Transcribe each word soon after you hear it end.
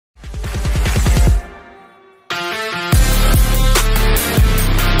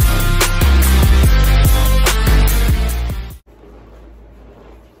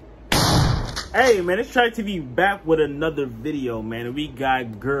Hey man, it's Trey TV back with another video, man. And we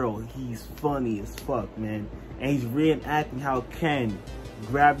got Girl. He's funny as fuck, man. And he's reenacting how Ken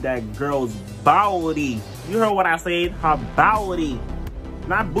grabbed that girl's booty. You heard what I said? Her booty.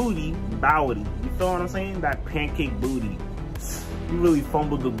 Not booty, booty. You feel what I'm saying? That pancake booty. You really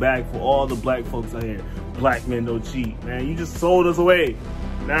fumbled the bag for all the black folks out here. Black men don't cheat, man. You just sold us away.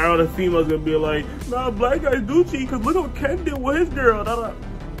 Now the females gonna be like, nah, black guys do cheat because look what Ken did with his girl.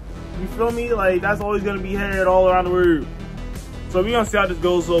 You feel me? Like, that's always gonna be heard all around the world. So we gonna see how this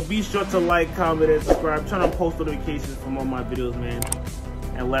goes. So be sure to like, comment, and subscribe. Turn on post notifications for more of my videos, man.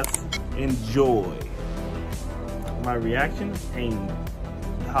 And let's enjoy my reaction and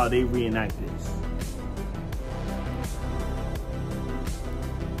how they reenact this.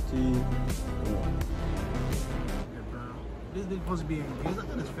 2, 1. This nigga supposed to be engaged. Look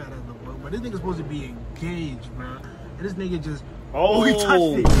at this fat ass little boy, but this nigga supposed to be engaged, bro. And this nigga just he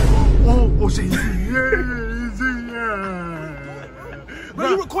touched it. Oh shit. Yeah. Bro,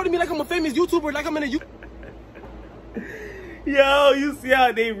 you recording me like I'm a famous YouTuber, like I'm in a Yo, you see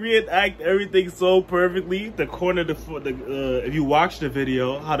how they reenact everything so perfectly? The corner, if you watch the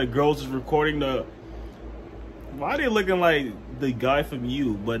video, how the girls is recording the. Why are they looking like the guy from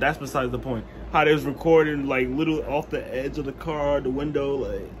You? But that's besides the point. How they was recording like little off the edge of the car, the window,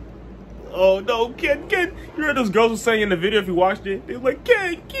 like. Oh no, Ken, you heard those girls were saying in the video if you watched it? They were like,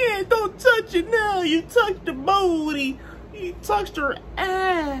 Ken, don't touch it now. You touched the booty. You touched her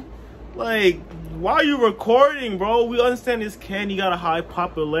ass. Like, why are you recording, bro? We understand this Ken, you got a high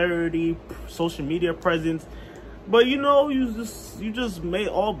popularity, social media presence. But you know, you just made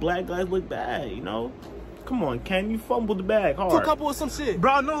all black guys look bad, you know? Come on, Ken, you fumbled the bag hard. Two couple with some shit.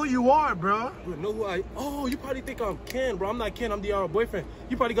 Bro, I know who you are, bro. You know who I... Oh, you probably think I'm Ken, bro. I'm not Ken. I'm Dearra boyfriend.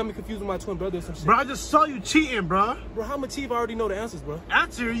 You probably got me confused with my twin brother or some shit. Bro, I just saw you cheating, bro. Bro, how much cheat? I already know the answers, bro.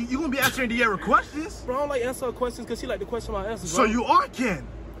 Answer? You gonna be answering Dearra questions? Bro, I don't like answer questions because she like to question my answers, So bro. you are Ken?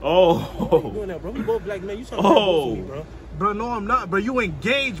 Oh. Why are you doing that, bro? We both black men. You trying to me, bro. Bro, no, I'm not. Bro, you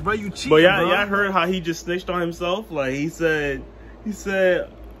engaged, bro. You cheating, But yeah, bro. y'all heard how he just snitched on himself? Like, he said,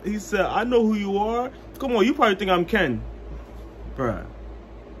 I know who you are. Come on, you probably think I'm Ken. Bruh.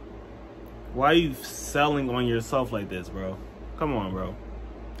 Why are you selling on yourself like this, bro? Come on, bro.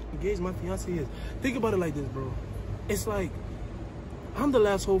 Engaged, my fiance is. Think about it like this, bro. It's like, I'm the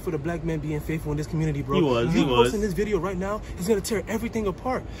last hope for the black men being faithful in this community, bro. He was. Posting this video right now is gonna tear everything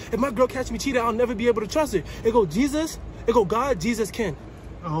apart. If my girl catch me cheating, I'll never be able to trust her. It go Jesus, it go God, Jesus, Ken.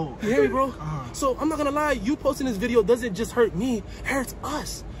 Oh. You hear me, bro? So I'm not gonna lie, you posting this video doesn't just hurt me, it hurts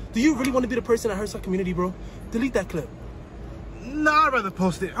us. Do you really want to be the person that hurts our community, bro? Delete that clip. Nah, I'd rather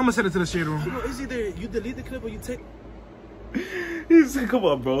post it. I'm gonna send it to the shade room. You know, it's either you delete the clip or you take... He said, come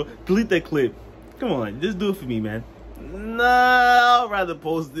on, bro. Delete that clip. Come on, just do it for me, man. Nah, I'd rather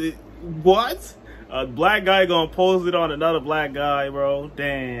post it. What? A black guy gonna post it on another black guy, bro?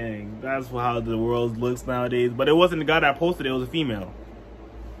 Dang. That's how the world looks nowadays. But it wasn't the guy that posted it. It was a female.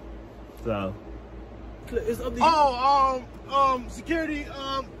 So... It's up to you. Security,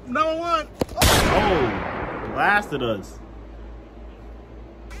 911. Oh, blasted us.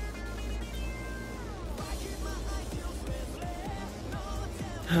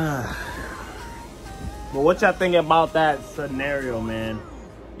 But what y'all think about that scenario, man?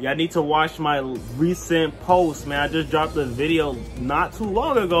 Y'all need to watch my recent post, man. I just dropped a video not too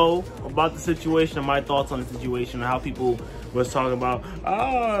long ago about the situation, my thoughts on the situation, and how people was talking about,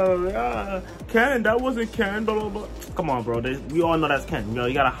 Ken, that wasn't Ken, blah, blah, blah. Come on, bro. We all know that's Ken. You know,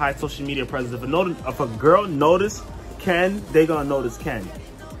 you got a high social media presence. If a girl notice Ken, they gonna notice Ken.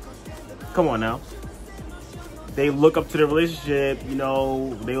 Come on now. They look up to their relationship, you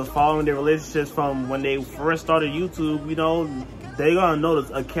know, they was following their relationships from when they first started YouTube, you know, they gonna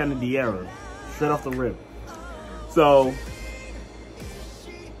notice a Ken and Dearra straight off the rip. So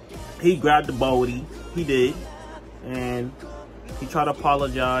he grabbed the booty, he did, and he tried to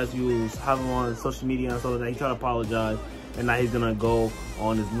apologize. He was having him on social media and stuff like that. He tried to apologize, and now he's gonna go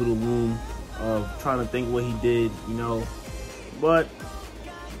on his little room of trying to think what he did, you know. But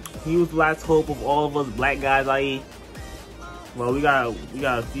he was the last hope of all of us black guys, i.e. Well, we got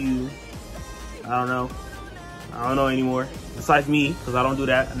a few. I don't know anymore. Besides me, because I don't do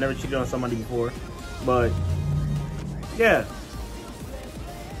that. I never cheated on somebody before. But yeah.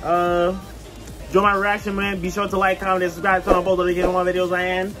 Enjoy my reaction, man. Be sure to like, comment, and subscribe, turn on both notifications on my videos,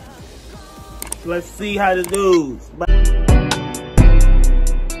 man. Let's see how this goes. Bye.